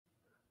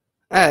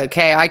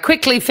Okay, I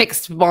quickly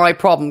fixed my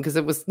problem because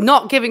it was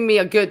not giving me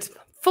a good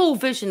full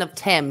vision of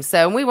Tim.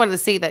 So we wanted to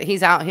see that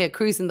he's out here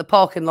cruising the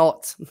parking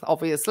lot,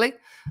 obviously.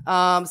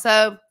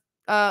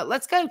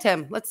 Let's go,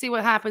 Tim. Let's see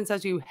what happens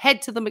as you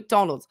head to the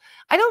McDonald's.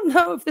 I don't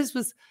know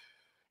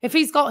if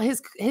he's got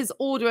his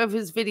order of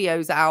his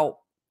videos out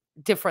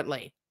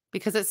differently,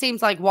 because it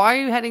seems like, why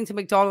are you heading to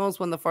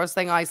McDonald's when the first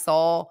thing I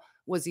saw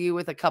was you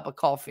with a cup of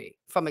coffee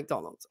from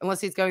McDonald's?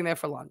 Unless he's going there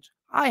for lunch.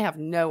 I have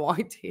no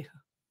idea.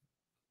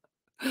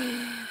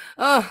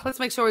 Let's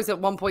make sure he's at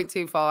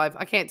 1.25.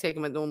 I can't take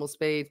him at normal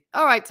speed.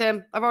 All right,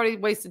 Tim. I've already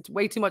wasted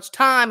way too much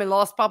time and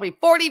lost probably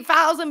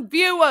 40,000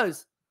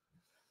 viewers.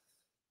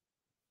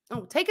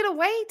 Oh, take it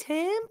away,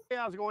 Tim. Hey,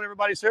 how's it going,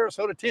 everybody?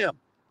 Sarasota Tim,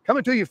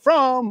 coming to you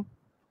from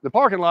the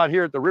parking lot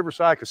here at the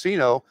Riverside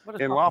Casino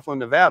in Laughlin,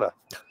 Nevada.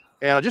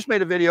 And I just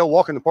made a video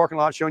walking the parking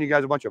lot, showing you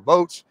guys a bunch of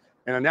boats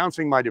and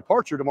announcing my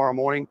departure tomorrow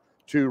morning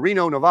to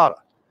Reno, Nevada.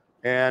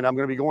 And I'm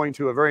going to be going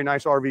to a very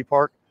nice RV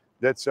park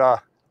that's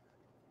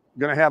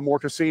going to have more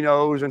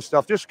casinos and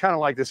stuff, just kind of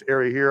like this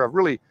area here. I've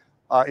really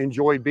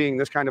enjoyed being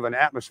this kind of an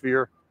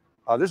atmosphere.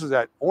 This is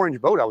that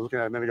orange boat I was looking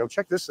at a minute ago.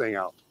 Check this thing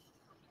out.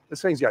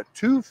 This thing's got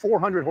two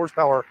 400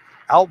 horsepower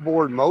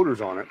outboard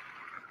motors on it.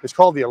 It's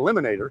called the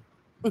Eliminator.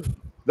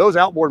 Those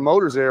outboard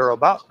motors there are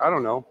about, I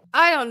don't know.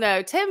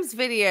 Tim's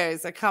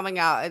videos are coming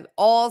out in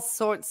all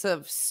sorts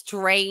of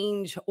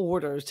strange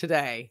orders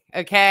today.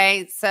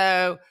 Okay,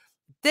 so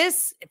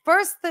this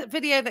first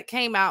video that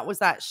came out was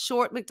that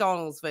short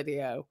McDonald's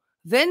video.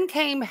 Then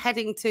came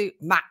heading to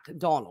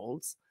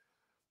McDonald's,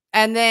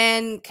 and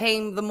then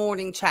came the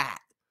morning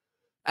chat,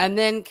 and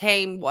then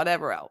came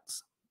whatever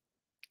else,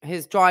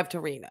 his drive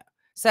to Reno.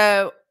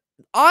 So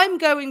I'm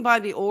going by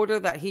the order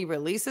that he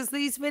releases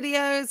these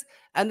videos,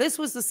 and this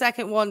was the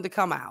second one to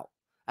come out,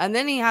 and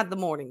then he had the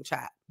morning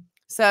chat.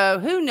 So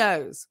who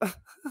knows?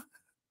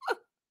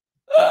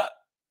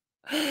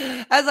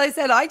 As I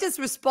said, I just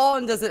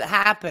respond as it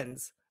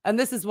happens, and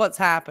this is what's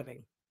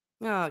happening.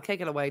 Oh,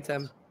 take it away,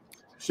 Tim.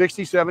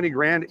 60, 70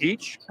 grand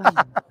each.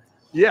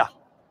 Yeah.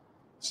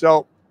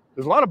 So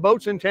there's a lot of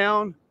boats in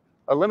town,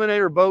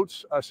 Eliminator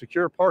boats,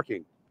 secure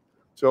parking.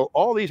 So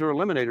all these are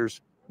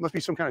Eliminators. Must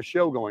be some kind of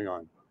show going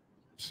on.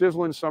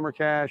 Sizzling Summer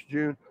Cash,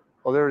 June.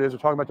 Oh, there it is. We're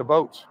talking about the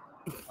boats.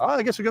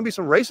 I guess there's going to be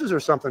some races or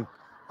something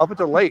up at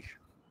the lake.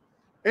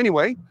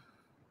 Anyway,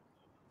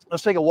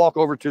 let's take a walk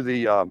over to the...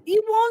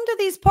 You wander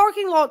these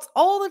parking lots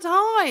all the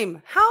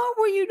time. How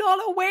were you not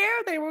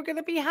aware they were going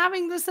to be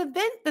having this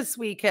event this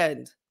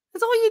weekend?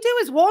 That's all you do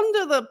is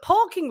wander the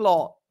parking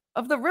lot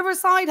of the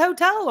Riverside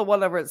Hotel or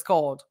whatever it's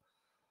called.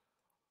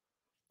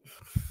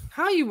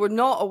 How you were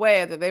not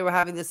aware that they were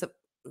having this?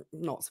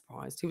 Not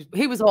surprised.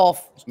 He was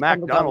off.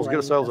 McDonald's get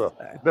ourselves a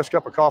best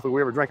cup of coffee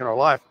we ever drank in our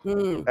life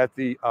at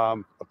the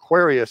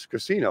Aquarius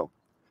Casino.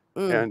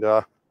 And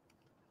I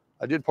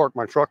did park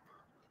my truck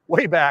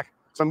way back,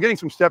 so I'm getting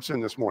some steps in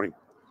this morning.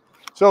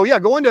 So yeah,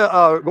 going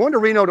to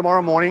Reno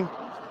tomorrow morning.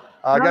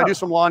 I got to do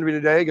some laundry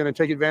today. Going to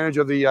take advantage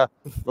of the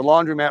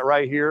laundromat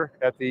right here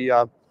at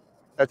the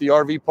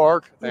RV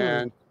park,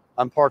 and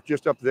I'm parked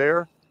just up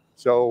there.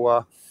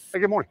 So, hey,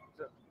 good morning.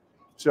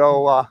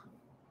 So,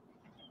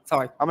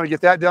 sorry, I'm going to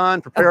get that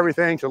done, prepare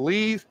everything to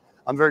leave.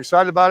 I'm very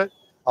excited about it.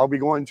 I'll be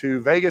going to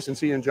Vegas and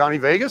seeing Johnny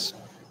Vegas,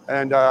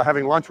 and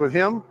having lunch with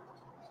him,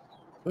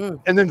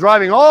 and then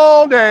driving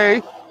all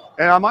day.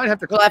 And I might have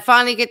to. Will I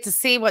finally get to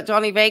see what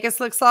Johnny Vegas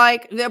looks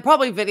like? There are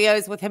probably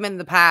videos with him in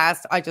the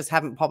past. I just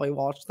haven't probably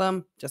watched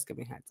them. Just give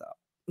me a heads up.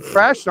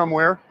 Crash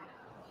somewhere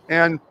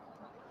and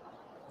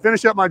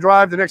finish up my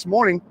drive the next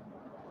morning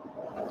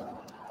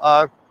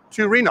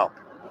to Reno.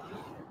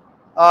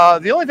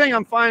 The only thing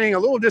I'm finding a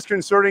little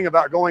disconcerting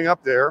about going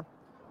up there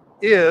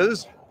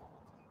is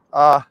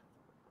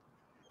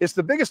it's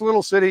the biggest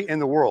little city in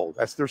the world,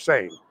 as they're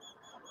saying.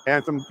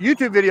 And from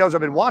YouTube videos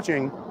I've been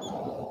watching,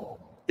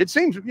 it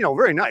seems,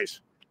 very nice.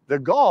 The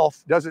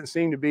golf doesn't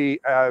seem to be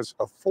as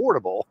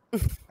affordable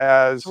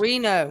as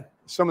Reno,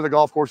 some of the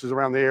golf courses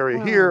around the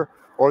area here,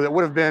 or that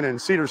would have been in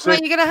Cedar City. Well,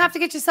 you're going to have to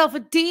get yourself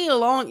a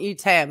deal, aren't you,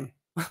 Tim?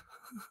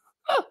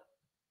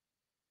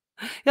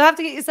 You'll have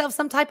to get yourself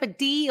some type of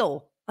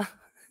deal.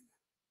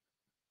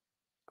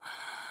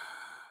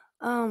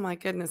 Oh, my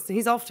goodness.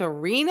 He's off to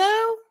Reno?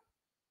 Are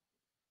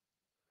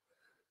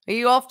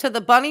you off to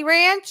the Bunny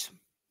Ranch?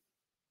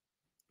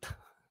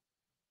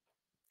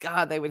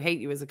 God, they would hate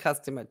you as a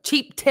customer.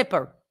 Cheap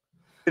tipper.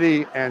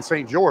 And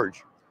St.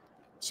 George.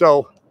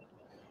 So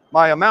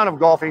my amount of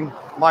golfing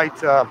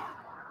might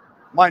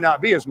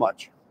not be as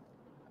much.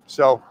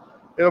 So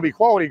it'll be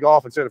quality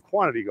golf instead of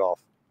quantity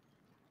golf.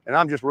 And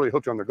I'm just really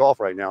hooked on the golf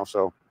right now.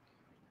 So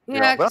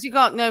yeah, because you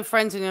got no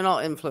friends and you're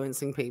not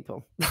influencing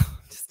people.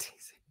 Just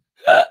teasing.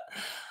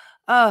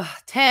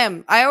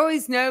 Tim, I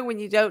always know when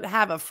you don't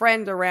have a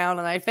friend around,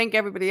 and I think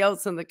everybody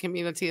else in the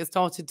community has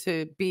started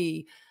to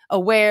be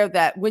aware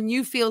that when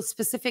you feel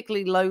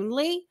specifically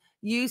lonely,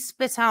 you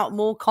spit out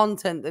more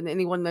content than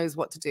anyone knows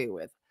what to do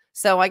with.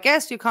 So I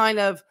guess you're kind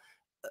of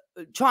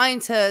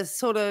trying to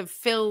sort of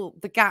fill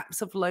the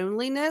gaps of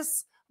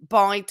loneliness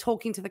by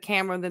talking to the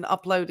camera and then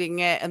uploading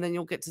it, and then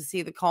you'll get to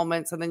see the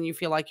comments, and then you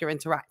feel like you're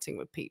interacting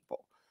with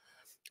people.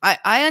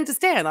 I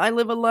understand. I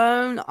live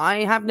alone.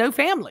 I have no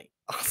family.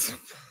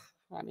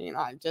 I mean,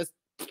 I just,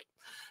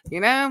 you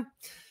know,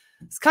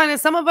 it's kind of,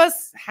 some of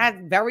us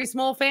had very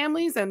small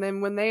families, and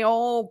then when they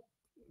all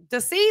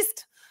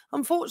deceased,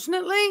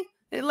 unfortunately,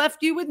 it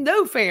left you with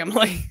no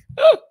family.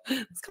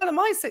 It's kind of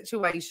my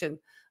situation.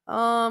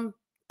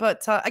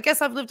 But I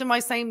guess I've lived in my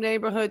same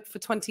neighborhood for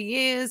 20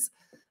 years,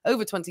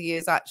 over 20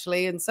 years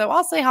actually. And so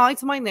I'll say hi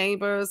to my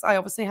neighbors. I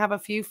obviously have a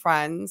few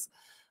friends.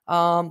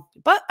 But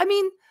I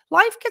mean,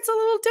 life gets a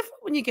little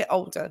different when you get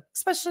older,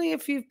 especially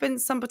if you've been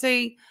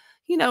somebody,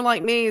 you know,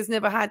 like me, has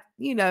never had,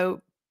 you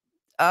know,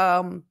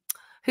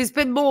 who's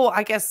been more,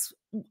 I guess,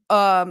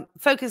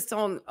 focused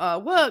on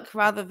work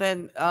rather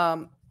than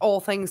all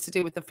things to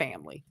do with the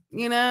family,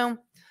 you know?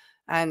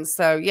 And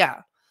so,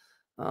 yeah,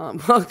 well,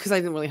 because I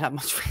didn't really have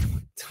much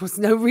family. There was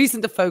no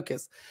reason to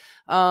focus.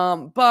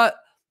 But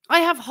I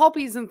have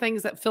hobbies and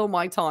things that fill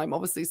my time,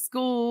 obviously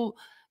school,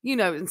 you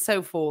know, and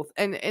so forth.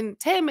 And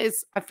Tim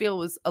is, I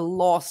feel, is a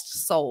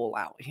lost soul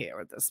out here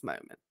at this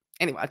moment.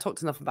 Anyway, I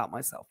talked enough about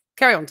myself.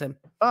 Carry on, Tim.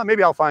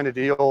 Maybe I'll find a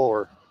deal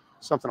or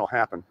something will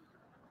happen.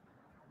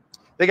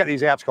 They got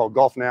these apps called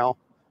Golf Now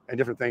and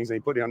different things. They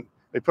put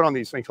on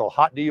these things called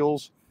hot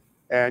deals,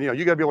 and you know,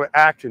 you got to be able to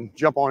act and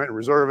jump on it and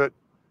reserve it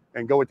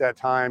and go at that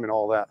time and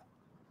all that.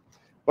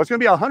 But it's going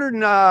to be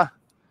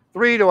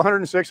 103 to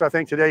 106, I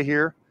think, today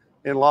here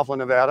in Laughlin,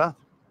 Nevada,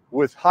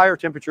 with higher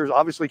temperatures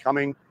obviously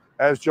coming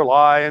as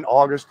July and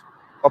August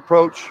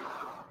approach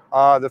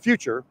the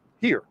future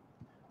here.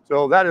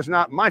 So that is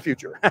not my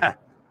future.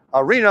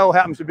 Reno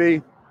happens to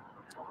be,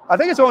 I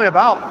think it's only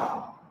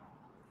about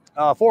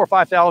 4,000 or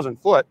 5,000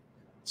 foot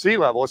sea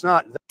level. It's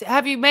not.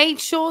 Have you made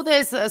sure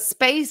there's a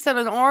space at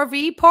an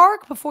RV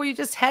park before you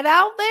just head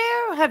out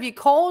there? Have you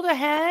called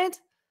ahead?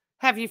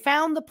 Have you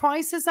found the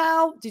prices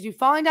out? Did you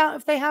find out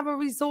if they have a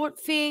resort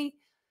fee?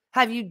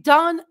 Have you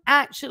done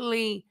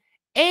actually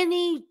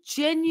any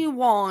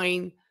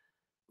genuine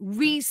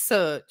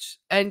research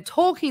and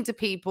talking to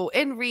people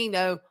in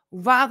Reno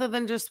rather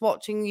than just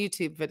watching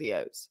YouTube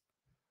videos?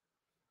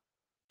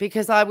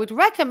 Because I would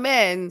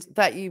recommend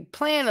that you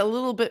plan a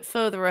little bit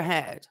further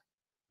ahead.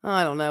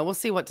 I don't know. We'll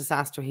see what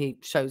disaster he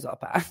shows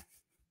up at.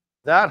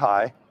 That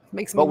high.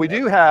 Makes me but we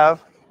do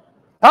have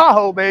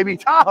Tahoe, baby,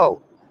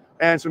 Tahoe,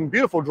 and some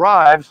beautiful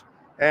drives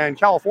and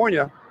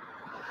California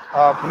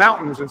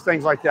mountains and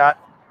things like that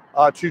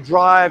to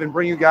drive and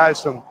bring you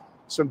guys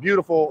some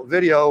beautiful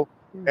video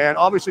and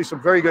obviously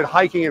some very good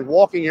hiking and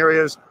walking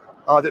areas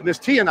that Miss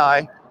T and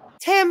I.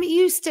 Tim,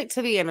 you stick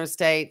to the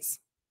interstates.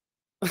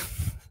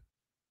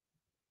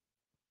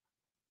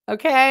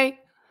 Okay.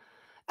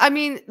 I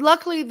mean,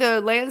 luckily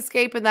the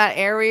landscape in that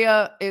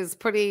area is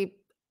pretty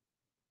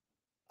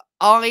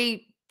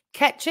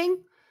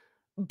eye-catching,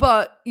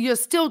 but you're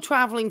still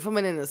traveling from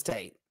an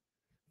interstate.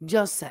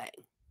 Just saying.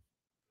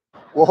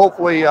 We'll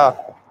hopefully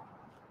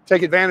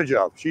take advantage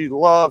of. She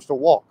loves to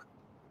walk,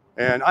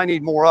 and I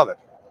need more of it.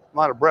 I'm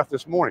out of breath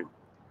this morning.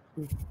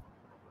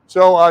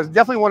 So I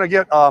definitely want to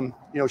get,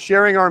 you know,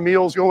 sharing our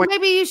meals going.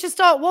 Maybe you should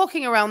start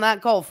walking around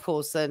that golf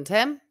course then,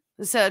 Tim,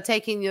 instead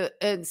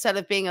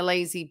of being a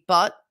lazy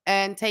butt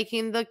and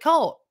taking the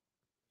cart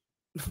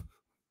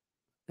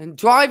and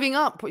driving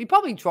up. You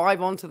probably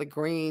drive onto the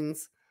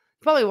greens.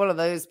 Probably one of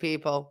those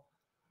people.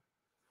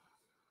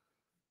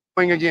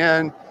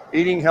 Again,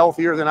 eating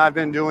healthier than I've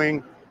been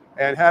doing,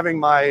 and having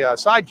my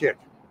sidekick.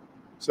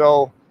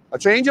 So a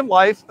change of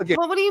life again.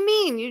 Well, what do you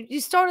mean?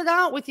 You started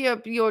out with your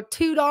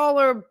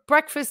 $2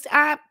 breakfast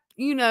app,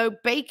 you know,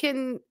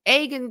 bacon,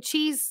 egg, and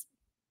cheese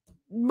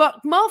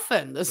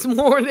muffin this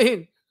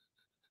morning.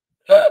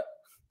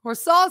 Or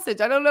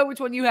sausage. I don't know which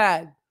one you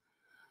had.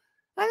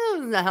 That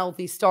wasn't a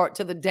healthy start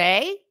to the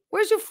day.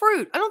 Where's your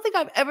fruit? I don't think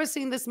I've ever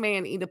seen this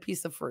man eat a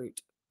piece of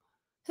fruit.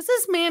 Has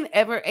this man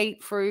ever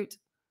ate fruit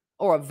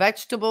or a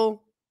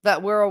vegetable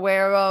that we're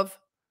aware of?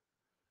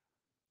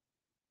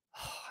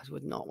 I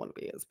would not want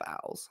to be his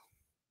bowels.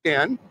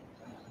 Again,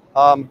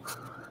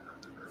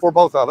 for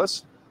both of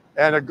us,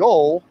 and a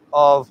goal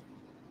of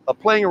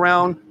playing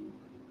around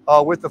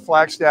with the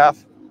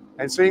Flagstaff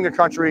and seeing the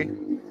country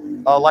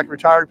like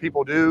retired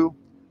people do,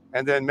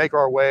 and then make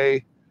our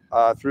way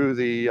through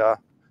the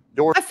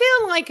door. I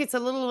feel like it's a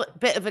little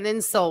bit of an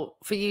insult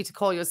for you to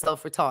call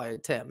yourself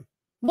retired, Tim.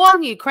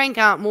 One, you crank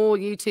out more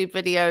YouTube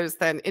videos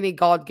than any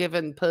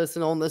God-given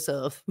person on this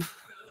earth.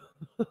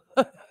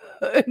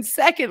 And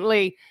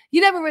secondly,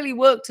 you never really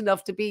worked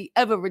enough to be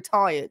ever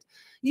retired.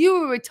 You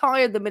were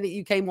retired the minute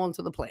you came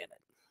onto the planet.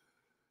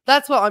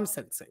 That's what I'm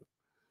sensing.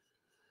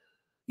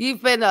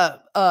 You've been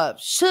a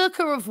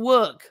shirker of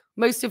work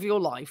most of your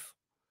life.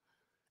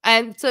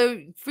 And so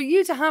for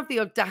you to have the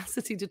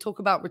audacity to talk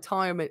about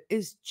retirement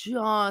is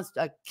just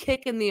a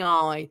kick in the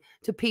eye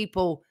to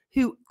people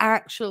who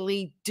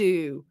actually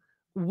do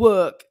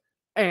work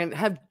and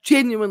have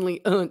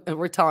genuinely earned a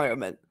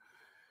retirement.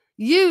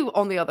 You,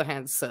 on the other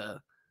hand, sir,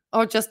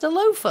 are just a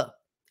loafer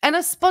and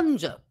a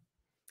sponger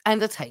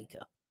and a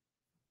taker.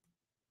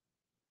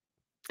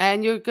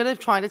 And you're going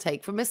to try to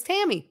take from Miss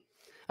Tammy.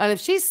 And if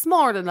she's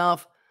smart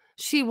enough,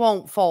 she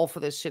won't fall for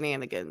this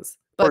shenanigans.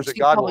 But that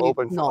God will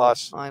open for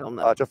us, I don't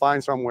know, to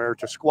find somewhere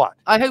to squat.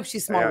 I hope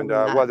she's smart.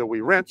 And whether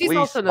we rent, she's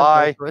lease,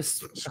 buy,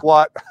 adulteress.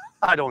 squat,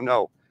 I don't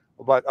know.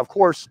 But of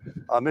course,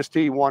 Miss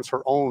T wants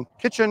her own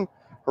kitchen,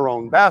 her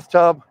own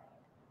bathtub,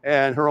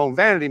 and her own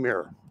vanity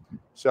mirror.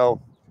 So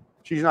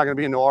she's not going to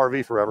be in the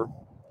RV forever.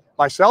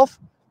 Myself,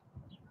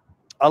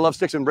 I love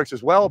sticks and bricks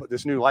as well, but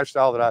this new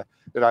lifestyle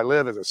that I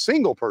live as a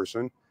single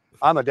person,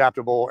 I'm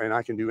adaptable and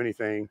I can do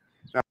anything.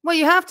 Now, well,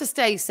 you have to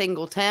stay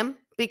single, Tim,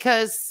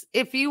 because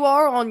if you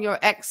are on your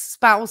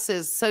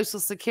ex-spouse's Social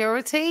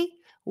Security,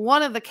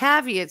 one of the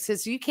caveats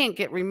is you can't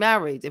get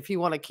remarried if you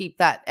want to keep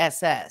that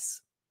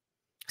SS.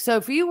 So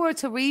if you were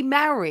to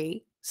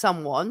remarry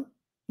someone,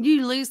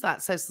 you lose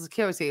that Social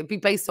Security. It'd be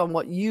based on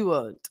what you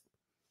earned.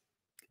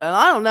 And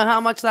I don't know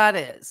how much that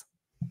is,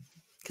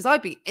 because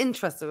I'd be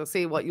interested to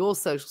see what your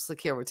Social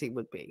Security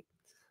would be.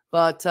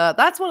 But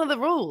that's one of the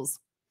rules.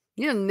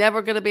 You're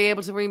never going to be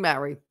able to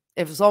remarry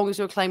as long as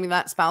you're claiming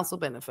that spousal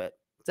benefit.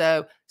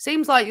 So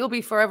seems like you'll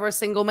be forever a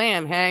single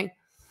man, hey?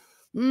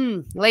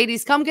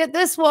 Ladies, come get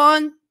this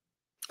one.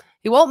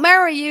 He won't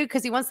marry you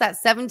because he wants that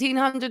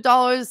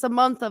 $1,700 a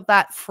month of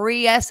that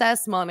free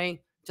SS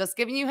money. Just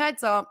giving you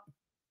heads up.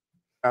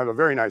 I have a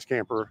very nice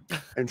camper,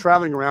 and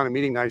traveling around and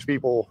meeting nice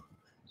people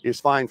is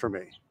fine for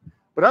me.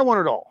 But I want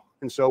it all.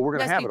 And so we're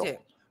going to have it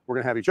all. We're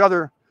going to have each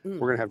other. We're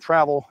going to have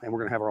travel, and we're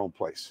going to have our own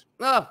place.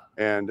 Oh.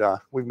 And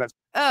we've met.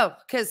 Oh,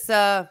 because,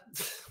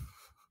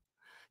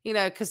 you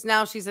know, because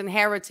now she's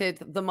inherited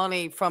the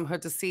money from her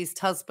deceased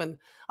husband.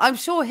 I'm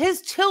sure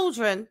his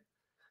children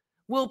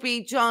will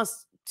be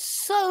just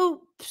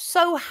so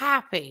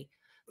happy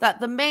that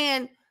the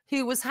man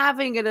who was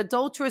having an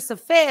adulterous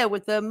affair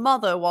with their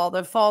mother while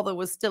their father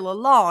was still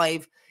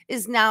alive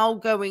is now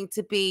going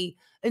to be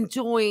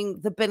enjoying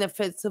the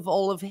benefits of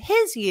all of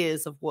his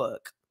years of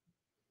work.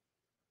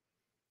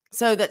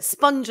 So that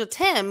Sponger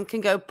Tim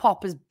can go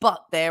pop his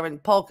butt there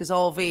and park his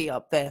RV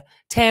up there.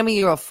 Tammy,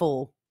 you're a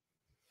fool.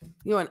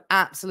 You're an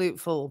absolute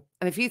fool.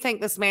 And if you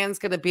think this man's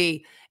going to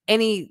be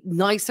any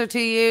nicer to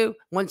you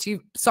once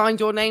you've signed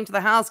your name to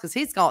the house, because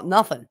he's got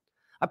nothing.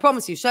 I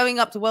promise you, showing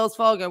up to Wells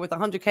Fargo with a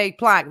 100K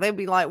plaque, they'd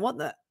be like, what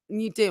the are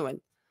you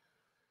doing?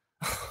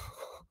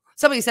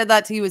 Somebody said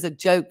that to you as a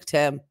joke,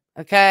 Tim.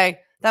 Okay?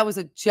 That was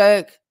a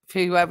joke for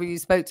whoever you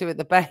spoke to at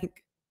the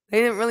bank.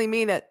 They didn't really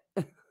mean it.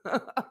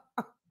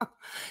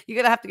 You're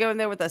going to have to go in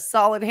there with a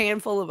solid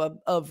handful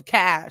of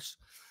cash.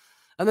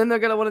 And then they're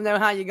going to want to know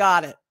how you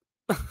got it.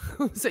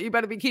 So you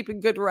better be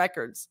keeping good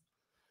records.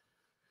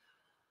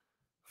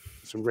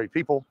 Some great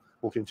people.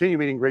 We'll continue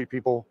meeting great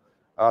people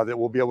that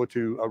we'll be able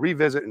to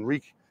revisit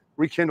and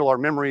rekindle our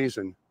memories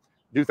and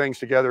do things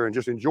together and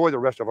just enjoy the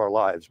rest of our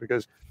lives,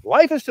 because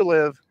life is to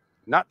live,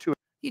 not to.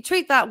 You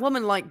treat that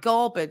woman like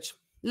garbage,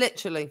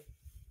 literally.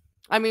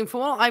 I mean,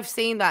 from what I've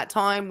seen that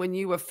time when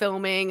you were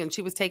filming and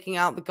she was taking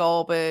out the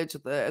garbage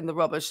and the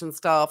rubbish and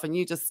stuff, and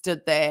you just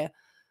stood there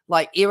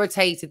like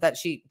irritated that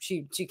she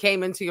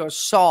came into your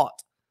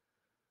shot.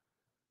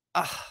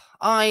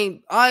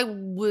 I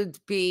would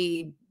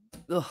be,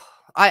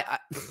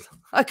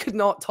 I could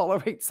not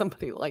tolerate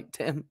somebody like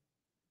Tim.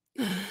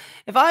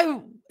 If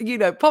I, you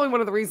know, probably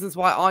one of the reasons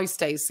why I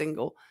stay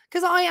single,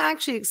 because I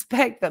actually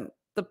expect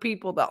the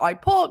people that I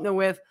partner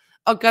with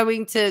are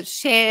going to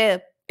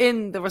share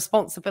in the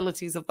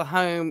responsibilities of the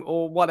home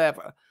or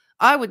whatever.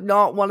 I would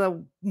not want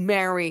to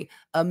marry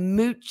a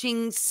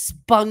mooching,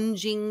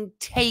 sponging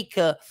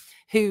taker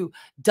who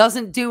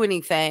doesn't do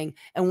anything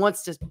and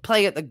wants to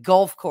play at the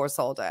golf course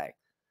all day.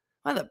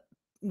 Why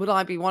would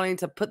I be wanting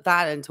to put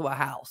that into a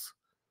house?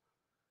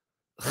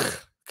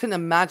 Couldn't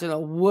imagine a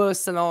worse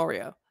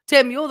scenario.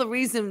 Tim, you're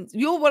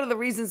one of the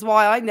reasons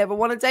why I never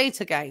want to date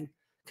again.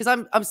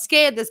 Because I'm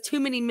scared there's too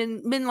many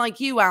men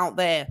like you out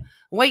there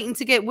waiting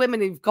to get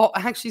women who've got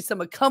actually some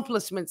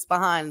accomplishments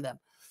behind them.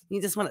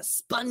 You just want to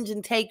sponge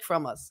and take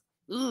from us.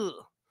 Ugh.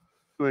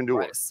 To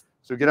endure.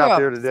 So get out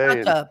there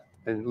today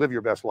and live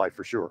your best life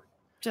for sure.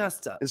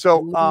 And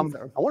so I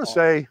want to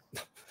say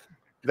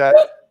that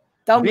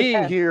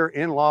being here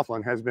in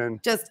Laughlin has been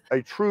just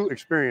a true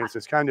experience.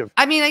 It's kind of,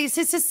 I mean, it's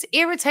just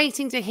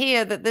irritating to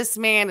hear that this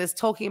man is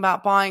talking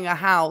about buying a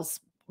house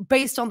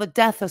based on the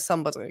death of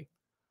somebody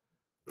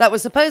that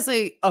was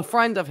supposedly a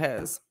friend of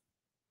his.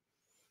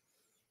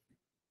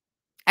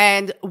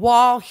 And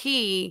while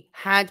he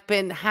had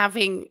been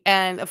having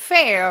an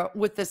affair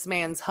with this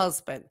man's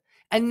husband,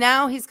 and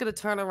now he's going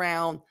to turn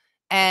around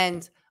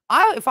and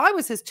if I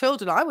was his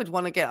children, I would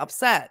want to get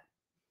upset.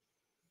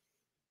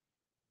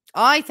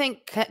 I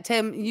think,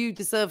 Tim, you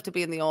deserve to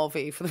be in the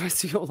RV for the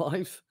rest of your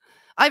life.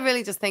 I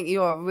really just think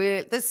you are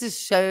this just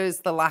shows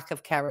the lack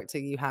of character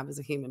you have as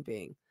a human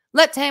being.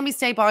 Let Tammy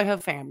stay by her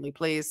family,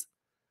 please.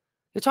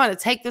 You're trying to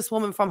take this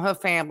woman from her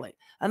family.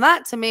 And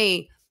that, to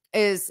me,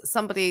 is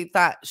somebody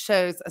that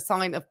shows a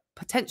sign of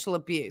potential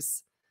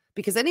abuse.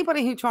 Because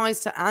anybody who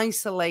tries to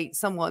isolate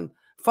someone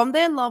from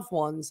their loved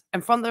ones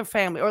and from their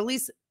family, or at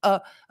least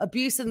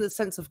abuse in the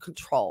sense of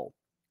control,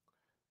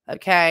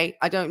 Okay.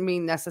 I don't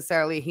mean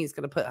necessarily he's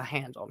going to put a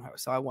hand on her.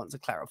 So I want to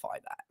clarify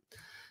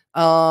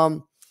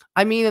that.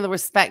 I mean in the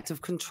respect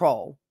of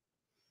control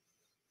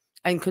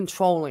and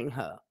controlling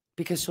her,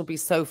 because she'll be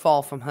so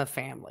far from her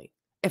family.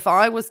 If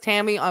I was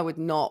Tammy, I would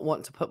not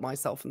want to put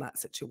myself in that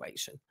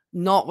situation.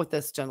 Not with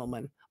this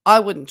gentleman. I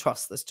wouldn't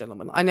trust this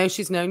gentleman. I know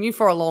she's known you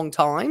for a long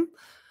time.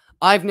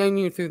 I've known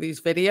you through these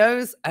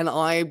videos, and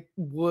I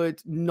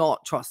would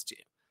not trust you.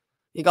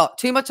 You got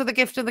too much of the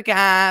gift of the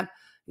gab.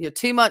 You're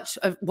too much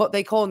of what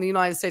they call in the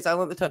United States, I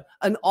love the term,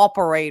 an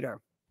operator.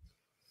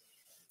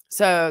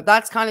 So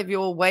that's kind of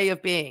your way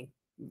of being,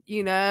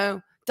 you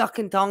know, duck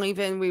and dive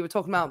in. We were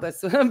talking about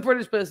this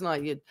British person,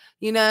 like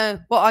you know,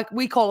 what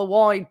we call a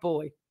wide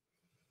boy.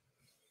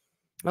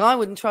 And I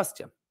wouldn't trust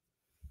you.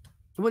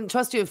 I wouldn't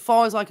trust you as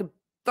far as I could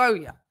throw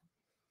you.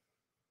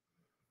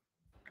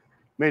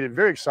 Made it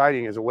very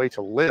exciting as a way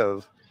to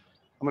live.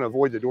 I'm going to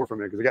avoid the door for a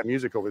minute because I got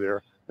music over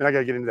there. And I got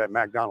to get into that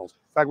McDonald's.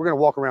 In fact, we're going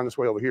to walk around this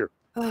way over here.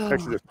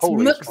 Next to this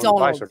police on the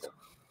bicycle.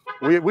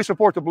 We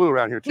support the blue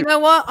around here, too. You know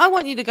what? I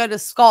want you to go to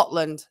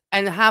Scotland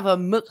and have a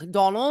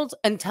McDonald's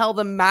and tell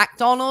them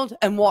McDonald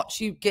and watch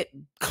you get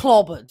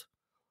clobbered.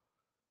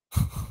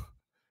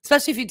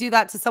 Especially if you do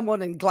that to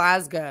someone in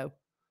Glasgow.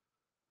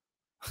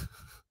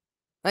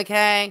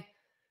 Okay?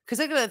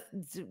 Because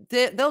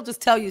they'll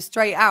just tell you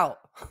straight out.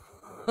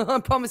 I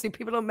promise you,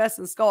 people don't mess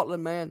in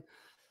Scotland, man.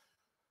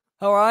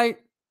 All right?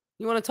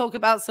 You want to talk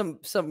about some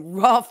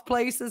rough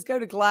places? Go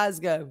to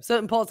Glasgow.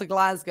 Certain parts of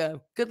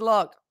Glasgow. Good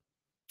luck.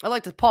 I'd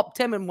like to pop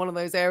Tim in one of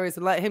those areas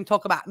and let him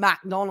talk about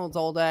McDonald's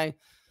all day.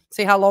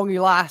 See how long he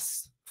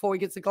lasts before he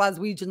gets a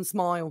Glaswegian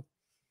smile.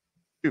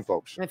 You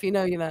folks. If you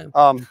know, you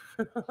know.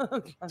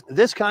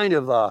 This kind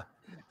of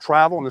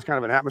travel and this kind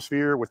of an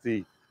atmosphere with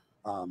the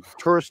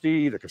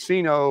touristy, the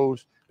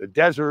casinos, the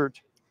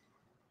desert,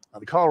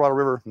 the Colorado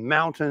River,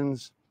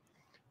 mountains,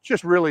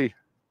 just really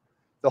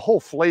the whole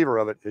flavor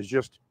of it is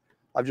just,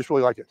 I've just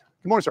really liked it.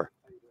 Good morning, sir.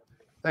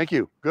 Thank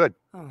you. Good.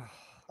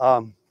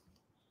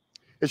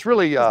 It's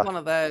really, one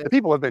of those. The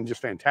people have been just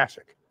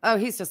fantastic. Oh,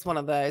 he's just one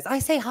of those. I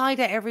say hi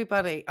to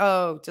everybody.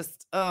 Oh,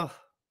 just,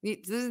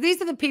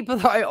 these are the people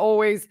that I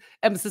always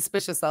am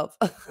suspicious of.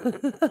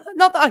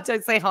 Not that I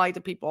don't say hi to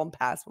people on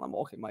pass when I'm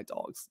walking my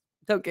dogs.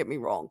 Don't get me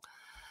wrong.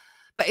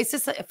 But it's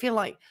just, I feel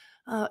like,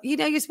 you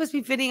know, you're supposed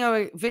to be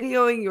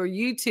videoing your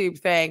YouTube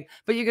thing,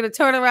 but you're going to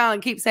turn around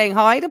and keep saying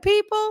hi to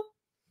people?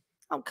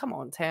 Oh, come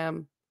on,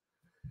 Tim.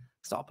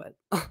 Stop it.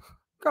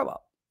 Grow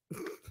up.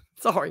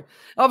 Sorry.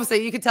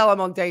 Obviously, you can tell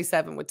I'm on day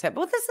 7 with Tim.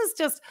 But this is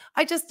just,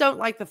 I just don't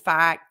like the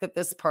fact that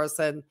this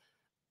person,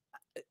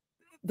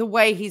 the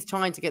way he's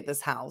trying to get this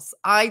house.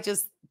 I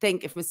just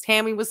think if Miss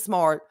Tammy was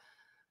smart,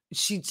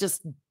 she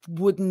just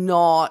would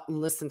not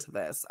listen to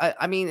this.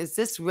 I mean, is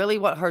this really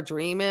what her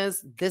dream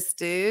is? This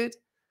dude?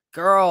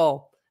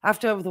 Girl,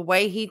 after the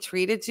way he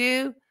treated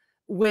you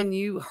when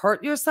you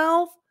hurt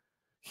yourself,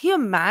 can you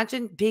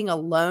imagine being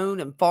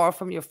alone and far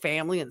from your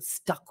family and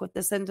stuck with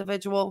this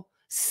individual?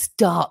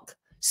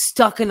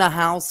 Stuck in a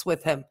house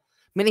with him.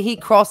 The minute he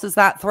crosses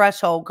that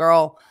threshold,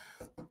 girl,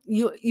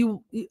 it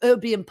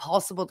would be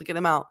impossible to get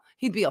him out.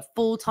 He'd be a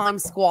full-time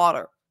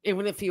squatter,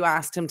 even if you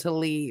asked him to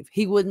leave.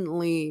 He wouldn't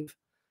leave.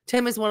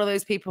 Tim is one of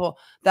those people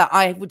that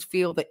I would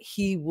feel that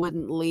he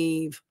wouldn't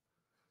leave.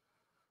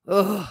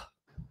 Ugh.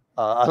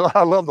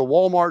 I love the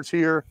Walmarts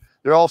here.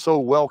 They're also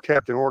well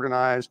kept and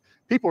organized.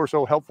 People are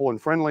so helpful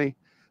and friendly.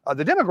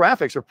 The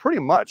demographics are pretty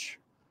much,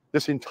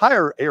 this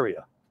entire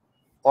area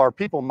are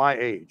people my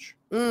age.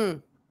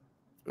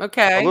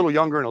 Okay. A little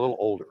younger and a little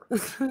older.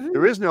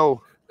 There is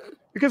no,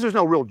 because there's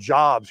no real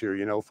jobs here,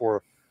 you know,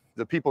 for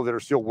the people that are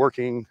still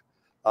working,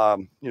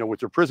 you know,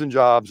 with their prison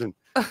jobs and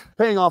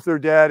paying off their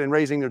debt and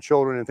raising their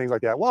children and things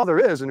like that. Well, there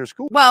is, and there's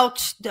school. Well,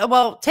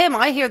 Tim,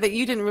 I hear that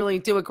you didn't really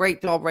do a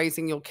great job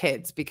raising your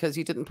kids because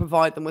you didn't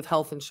provide them with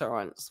health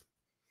insurance.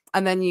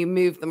 And then you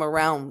moved them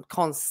around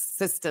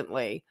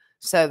consistently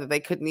so that they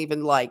couldn't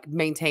even like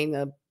maintain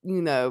a,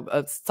 you know,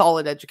 a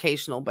solid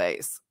educational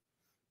base.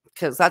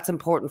 Because that's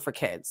important for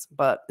kids.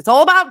 But it's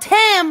all about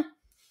Tim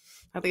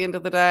at the end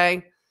of the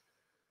day.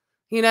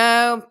 You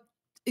know,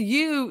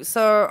 you,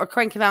 sir, are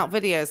cranking out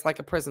videos like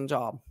a prison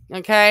job.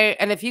 Okay?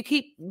 And if you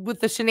keep with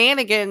the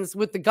shenanigans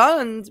with the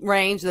gun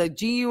range, the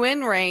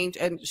GUN range,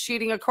 and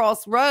shooting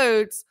across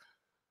roads,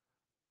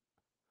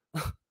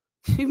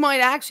 you might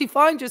actually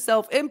find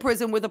yourself in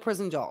prison with a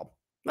prison job.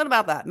 What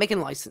about that?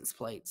 Making license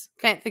plates.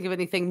 Can't think of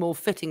anything more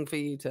fitting for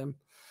you, Tim.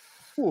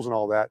 Schools and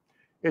all that.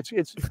 It's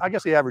I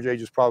guess the average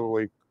age is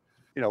probably,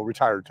 you know,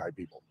 retired type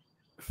people.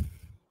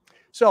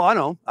 So I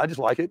know, I just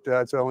like it.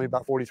 It's only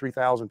about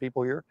 43,000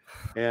 people here.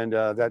 And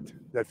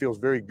that feels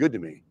very good to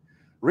me.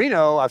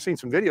 Reno, I've seen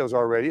some videos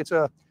already. It's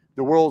the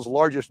world's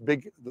largest I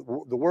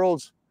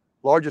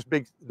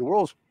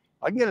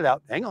can get it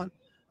out. Hang on.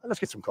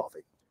 Let's get some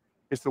coffee.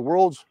 It's the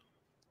world's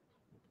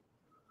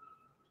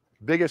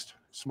biggest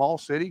small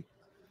city.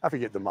 I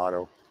forget the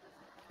motto.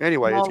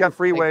 Anyway, it's got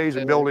freeways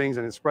and buildings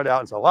and it's spread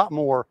out. It's a lot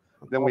more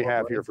than we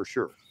have here for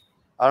sure.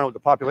 I don't know what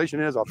the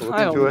population is. I'll have to look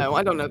into it.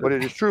 I don't know. But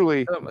it is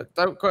truly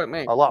don't quote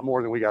me. A lot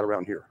more than we got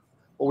around here.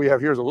 What we have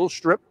here is a little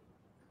strip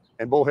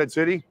And Bullhead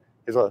City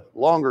is a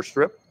longer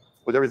strip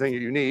with everything that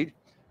you need.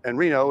 And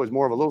Reno is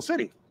more of a little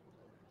city.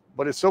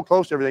 But it's so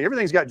close to everything.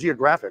 Everything's got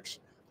geographics.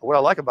 But what I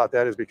like about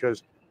that is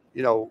because,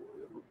 you know,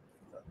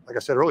 like I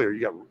said earlier,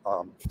 you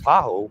got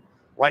Tahoe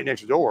right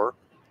next door.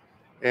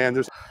 And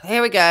there's...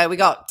 Here we go. We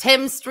got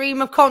Tim's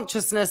stream of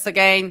consciousness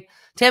again.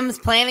 Tim's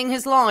planning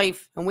his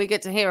life, and we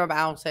get to hear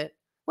about it.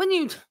 When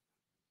you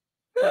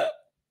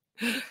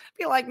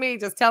feel like me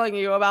just telling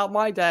you about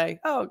my day.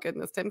 Oh,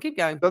 goodness, Tim, keep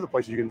going. Other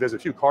places you can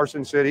visit too,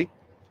 Carson City.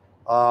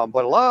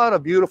 But a lot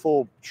of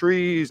beautiful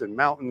trees and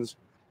mountains.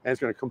 And it's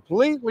going to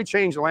completely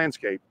change the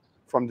landscape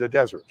from the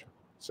desert.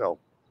 So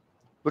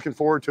looking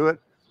forward to it.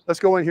 Let's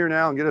go in here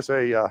now and get us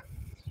a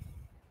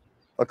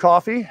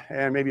coffee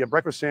and maybe a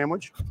breakfast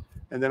sandwich.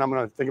 And then I'm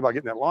going to think about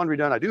getting that laundry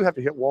done. I do have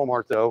to hit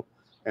Walmart, though,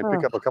 and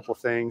pick up a couple of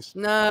things.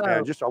 No.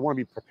 And just I want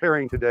to be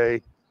preparing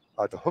today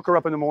to hook her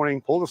up in the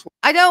morning, pull the...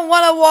 I don't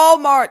want a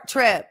Walmart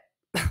trip.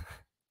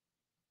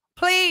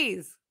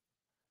 Please.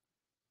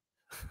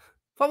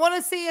 If I want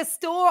to see a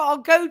store, I'll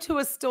go to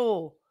a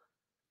store.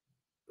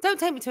 Don't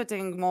take me to a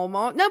dang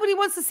Walmart. Nobody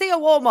wants to see a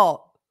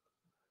Walmart.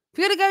 If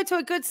you're going to go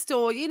to a good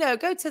store, you know,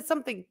 go to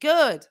something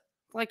good,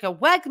 like a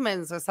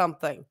Wegmans or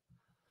something.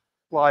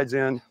 Slides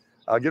in,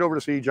 get over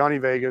to see Johnny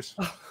Vegas,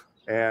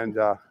 and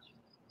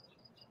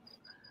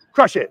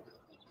crush it.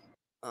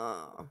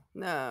 Oh,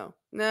 no,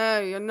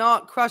 you're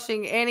not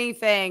crushing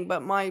anything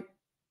but my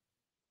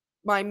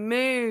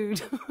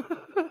mood.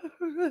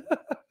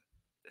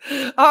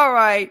 All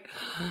right.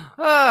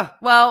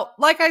 Well,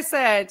 like I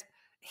said,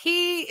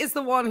 he is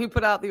the one who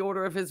put out the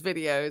order of his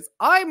videos.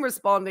 I'm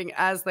responding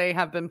as they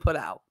have been put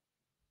out.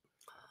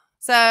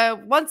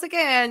 So once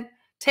again,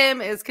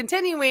 Tim is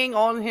continuing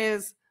on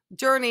his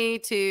journey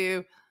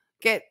to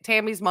get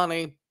Tammy's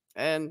money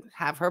and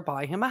have her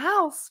buy him a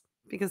house,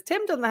 because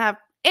Tim doesn't have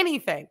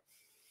anything.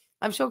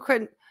 I'm sure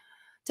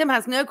Tim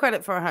has no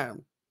credit for a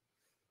home.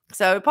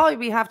 So it'd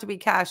probably have to be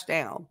cash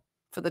down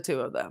for the two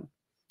of them,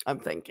 I'm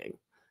thinking.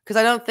 Because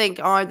I don't think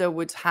either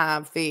would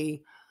have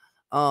the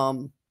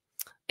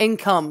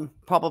income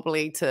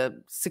probably to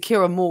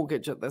secure a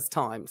mortgage at this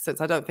time,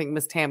 since I don't think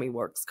Miss Tammy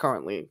works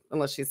currently,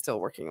 unless she's still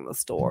working in the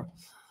store.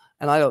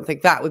 And I don't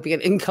think that would be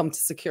an income to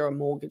secure a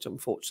mortgage,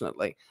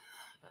 unfortunately.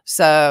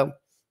 So,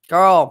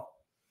 girl,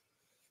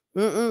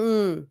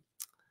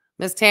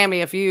 Miss Tammy,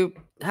 if you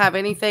have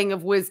anything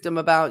of wisdom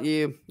about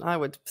you, I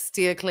would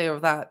steer clear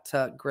of that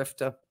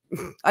grifter.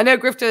 I know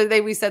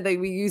grifter, we said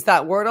we use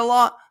that word a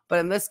lot, but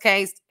in this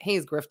case,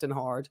 he's grifting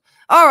hard.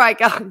 All right,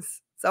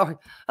 guys. Sorry.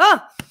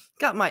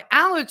 Got my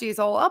allergies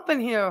all up in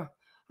here.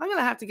 I'm going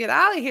to have to get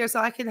out of here so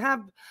I can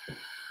have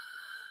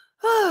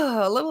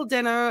a little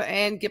dinner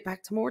and get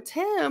back to more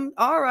Tim.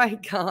 All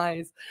right,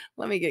 guys,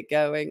 let me get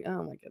going.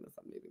 Oh my goodness,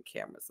 I'm moving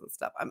cameras and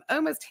stuff. I'm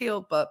almost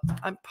healed, but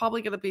I'm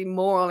probably going to be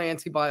more on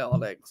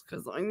antibiotics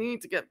because I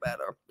need to get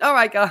better. All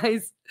right,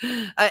 guys.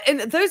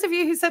 And those of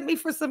you who sent me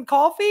for some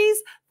coffees,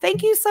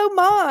 thank you so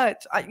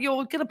much.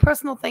 You'll get a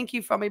personal thank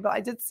you from me, but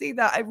I did see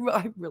that.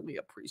 I really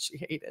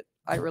appreciate it.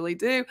 I really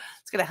do.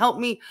 It's going to help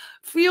me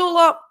fuel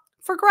up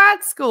for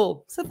grad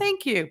school. So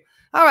thank you.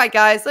 All right,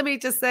 guys, let me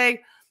just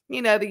say,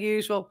 you know, the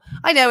usual.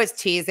 I know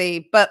it's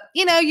cheesy, but,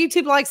 you know,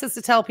 YouTube likes us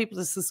to tell people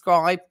to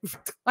subscribe.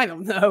 I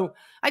don't know.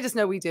 I just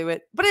know we do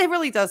it. But it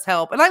really does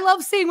help. And I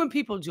love seeing when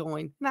people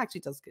join. It actually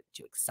does get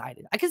you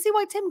excited. I can see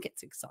why Tim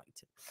gets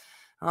excited.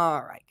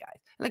 All right, guys.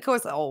 And, of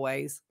course,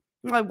 always,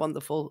 my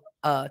wonderful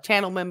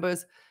channel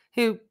members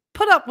who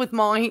put up with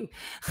my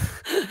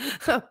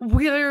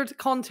weird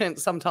content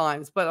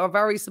sometimes, but are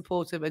very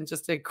supportive and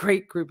just a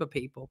great group of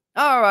people.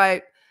 All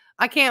right.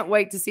 I can't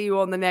wait to see you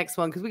on the next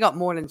one because we got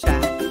more than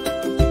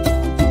chat.